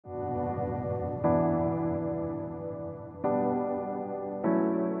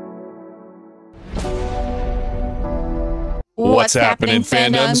What's happening,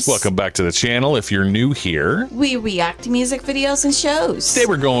 fandoms? Welcome back to the channel. If you're new here, we react to music videos and shows. Today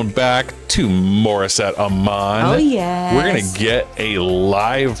we're going back to Morissette Amon. Oh, yes. We're going to get a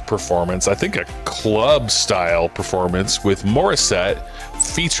live performance, I think a club-style performance with Morissette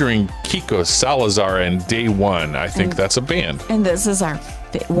featuring Kiko Salazar and Day One. I think that's a band. And this is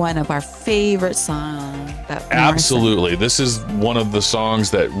one of our favorite songs. Absolutely. This is one of the songs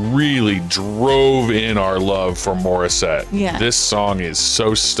that really drove in our love for Morissette. Yeah. This song is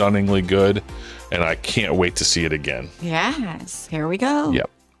so stunningly good, and I can't wait to see it again. Yes. Here we go. Yep.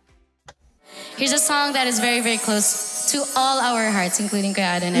 Here's a song that is very, very close to all our hearts, including Kuya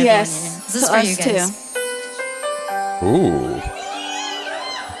Ad and everyone Yes. here. This is for you guys. Too. Ooh.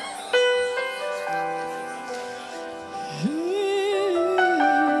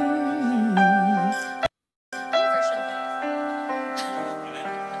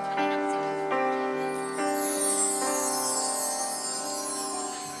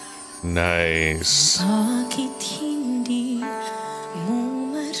 Nice.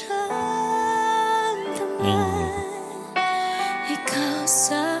 Ikaw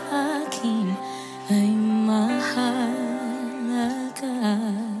sa akin ay mahalaga.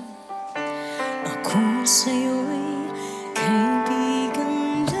 Ako sa'yo'y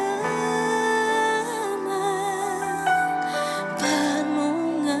kaibigan lamang. Paano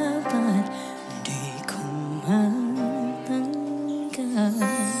nga ba't di ko matanggap?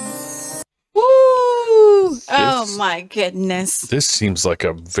 Oh my goodness. This seems like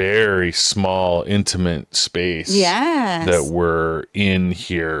a very small, intimate space. Yes. That we're in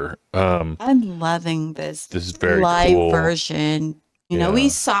here. I'm loving this is very live cool version. You know, Yeah. we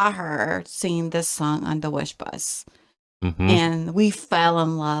saw her sing this song on the Wish Bus. Mhm. And we fell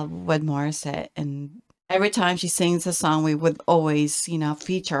in love with Morissette. And every time she sings a song, we would always, you know,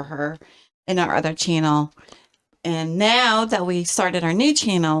 feature her in our other channel. And now that we started our new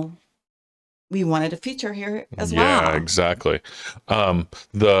channel, we wanted to feature here as well. Yeah, exactly. I'm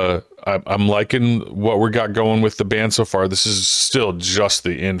liking what we got going with the band so far. This is still just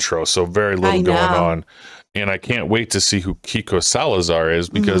the intro, so very little going on. And I can't wait to see who Kiko Salazar is,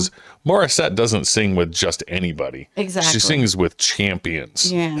 because Morissette doesn't sing with just anybody. Exactly. She sings with champions.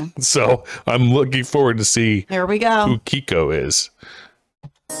 Yeah. So I'm looking forward to see Here we go. who Kiko is.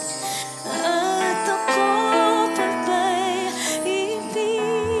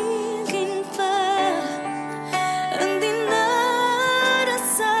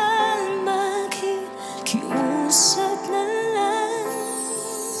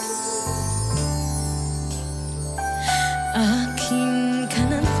 Akin ka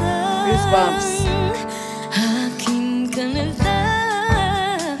na lang. Goosebumps. Akin ka na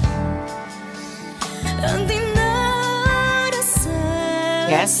lang. Ang dinarasal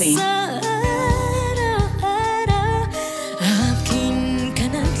Cassie. sa araw-araw. Akin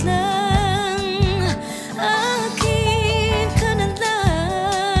ka na lang. Akin ka na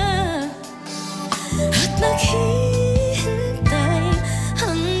lang. At maghihintay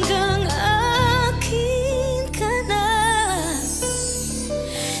hanggang akin ka na.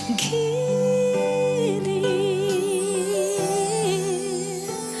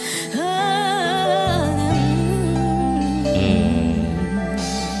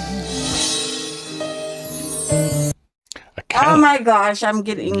 Oh my gosh, I'm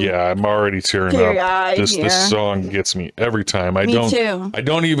getting I'm already tearing teary-eyed up. This here. song gets me every time. Me too. I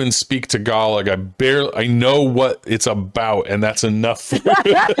don't even speak Tagalog. I know what it's about, and that's enough.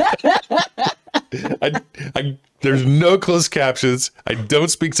 There's no closed captions. I don't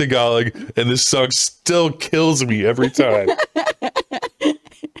speak Tagalog, and this song still kills me every time.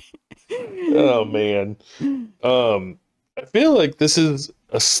 Oh man. I feel like this is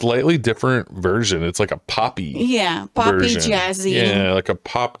a slightly different version. It's like a poppy. Yeah, poppy version. jazzy. Yeah, like a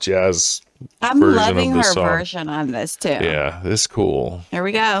pop jazz. I'm version loving of the her song. version on this too. Yeah, this is cool. Here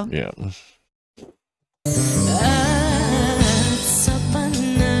we go. Yeah. At sa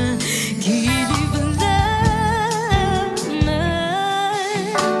panaginip lamang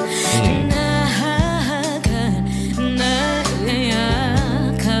nahahagan na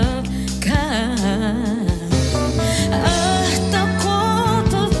iyakap ka. At ako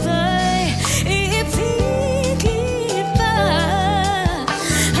pa ba'y iibigin pa?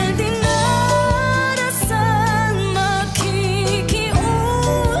 Ang dinarasal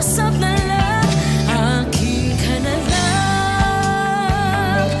makikiusap na lang. Akin ka na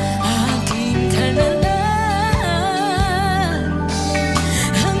lang. Akin ka na lang.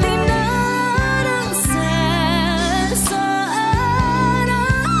 Ang dinarasal sa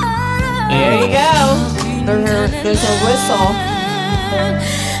araw-araw. There you go. There's a whistle.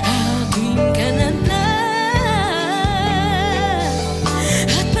 Akin ka na lang.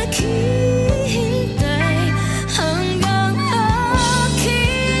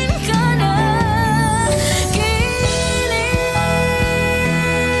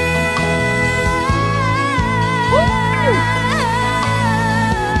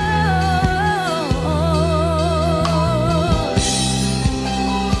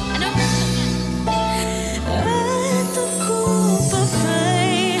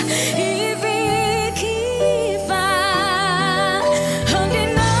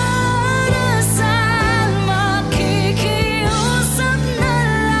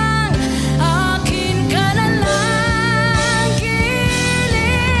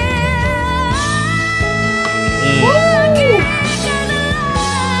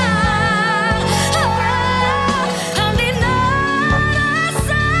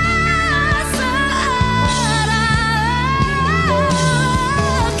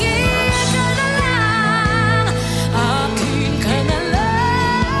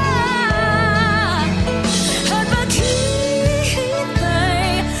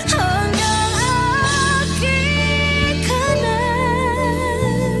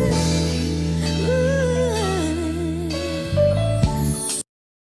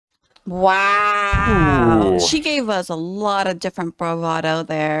 Wow. Ooh. She gave us a lot of different bravado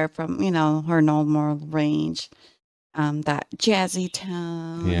there from, you know, her normal range. That jazzy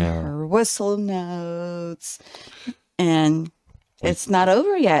tone, her whistle notes, and it's not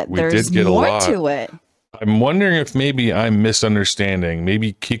over yet. There's more to it. I'm wondering if maybe I'm misunderstanding.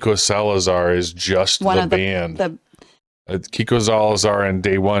 Maybe Kiko Salazar is just one of the band. Kiko Salazar and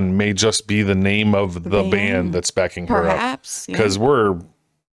Day One may just be the name of the band that's backing her up. Perhaps, because we're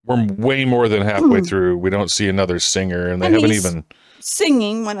way more than halfway through. We don't see another singer, and they haven't even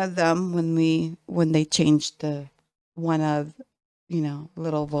singing one of them when they changed the one of, you know,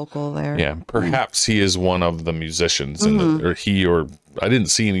 little vocal there. Yeah, perhaps he is one of the musicians, or he, or I didn't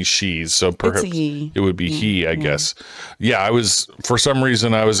see any she's, so perhaps it would be he, I guess. Yeah, for some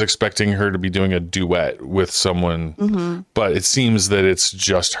reason I was expecting her to be doing a duet with someone, but it seems that it's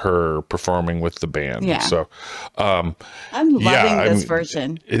just her performing with the band. Yeah. So I'm loving this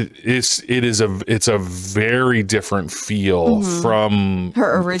version. It's a very different feel from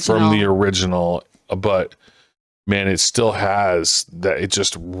her original, from the original, but man, it still has that. It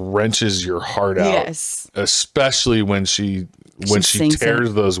just wrenches your heart out. Yes. Especially when she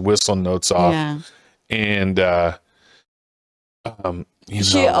tears those whistle notes off. Yeah. And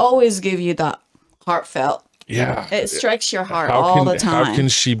she always give you the heartfelt. Yeah. It strikes your heart all the time. How can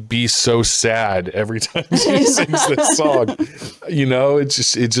she be so sad every time she sings this song? You know, it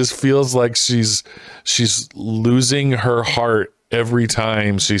just feels like she's losing her heart every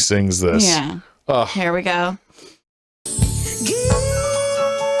time she sings this. Yeah. Here we go.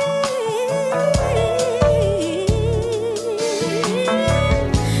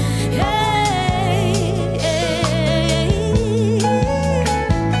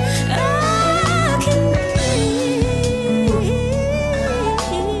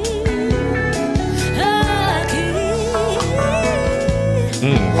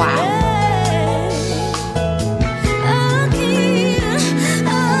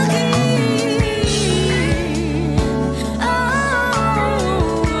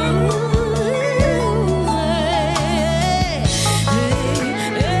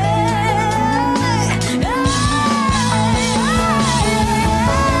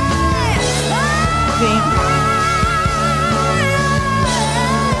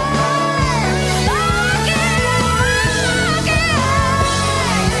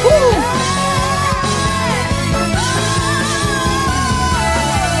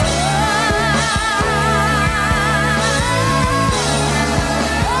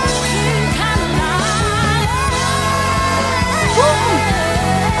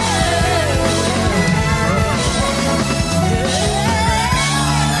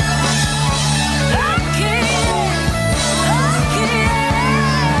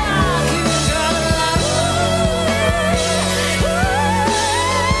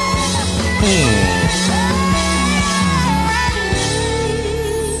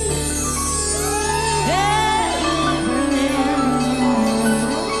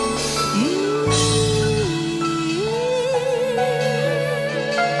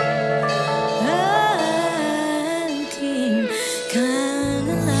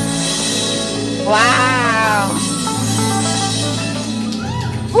 Wow.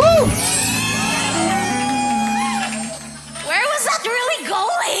 Woo. Where was that really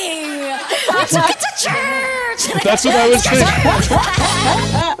going? I took it to church. That's what I was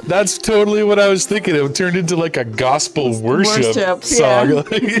thinking. That's totally what I was thinking. It turned into like a gospel worship song. Yeah.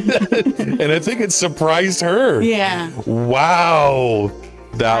 And I think it surprised her. Yeah. Wow.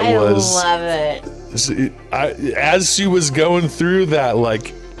 I love it. As she was going through that,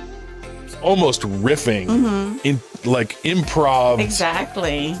 like, almost riffing in like improv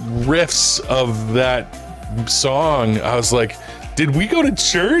riffs of that song, I was like, did we go to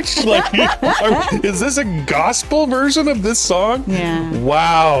church? Like, is this a gospel version of this song? Yeah.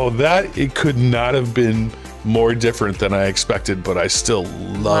 Wow, it could not have been more different than I expected, but I still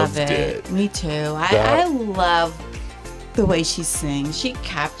loved it. Me too. I love the way she sings. She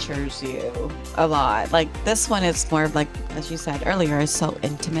captures you a lot. Like, this one is more of, like, as you said earlier, is so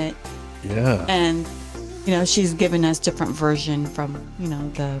intimate. Yeah. And, you know, she's given us different version from, you know,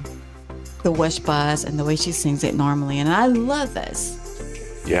 the Wish Buzz and the way she sings it normally. And I love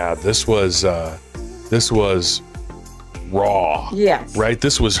this. Yeah, this was raw. Yes. Right?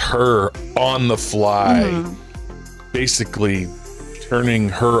 This was her on the fly, basically turning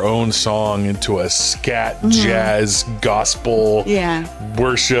her own song into a scat, jazz, gospel,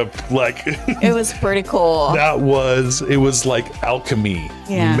 worship. Like, it was pretty cool. It was like alchemy.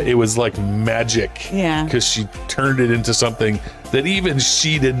 Yeah. It was like magic. Yeah. Because she turned it into something that even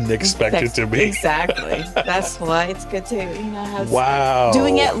she didn't expect it to be. Exactly. That's why it's good to, have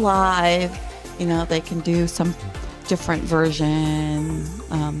doing it live. They can do some different version.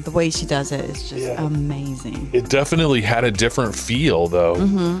 The way she does it is just amazing. It definitely had a different feel, though.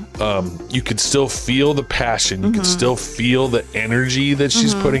 You could still feel the passion. You could still feel the energy that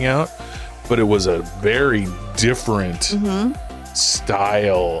she's putting out, but it was a very different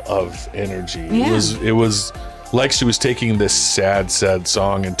style of energy. Yeah. It was like she was taking this sad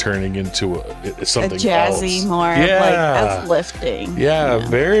song and turning into something jazzy, else. more like uplifting. Yeah,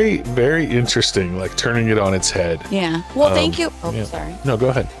 very, very interesting. Like turning it on its head. Yeah. Well, thank you. Oh, sorry. No, go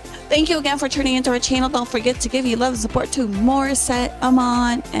ahead. Thank you again for tuning into our channel. Don't forget to give your love and support to Morissette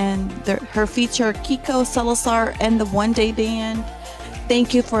Amon and her feature Kiko Salazar and the One Day Band.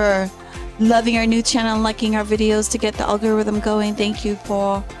 Thank you for loving our new channel and liking our videos to get the algorithm going. Thank you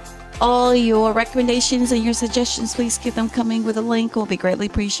for all your recommendations and your suggestions. Please keep them coming with a link. Will be greatly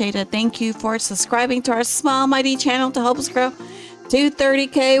appreciated. Thank you for subscribing to our small mighty channel to help us grow to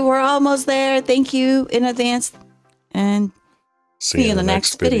 30K. We're almost there. Thank you in advance, and see you in the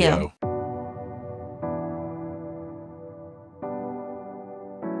next video.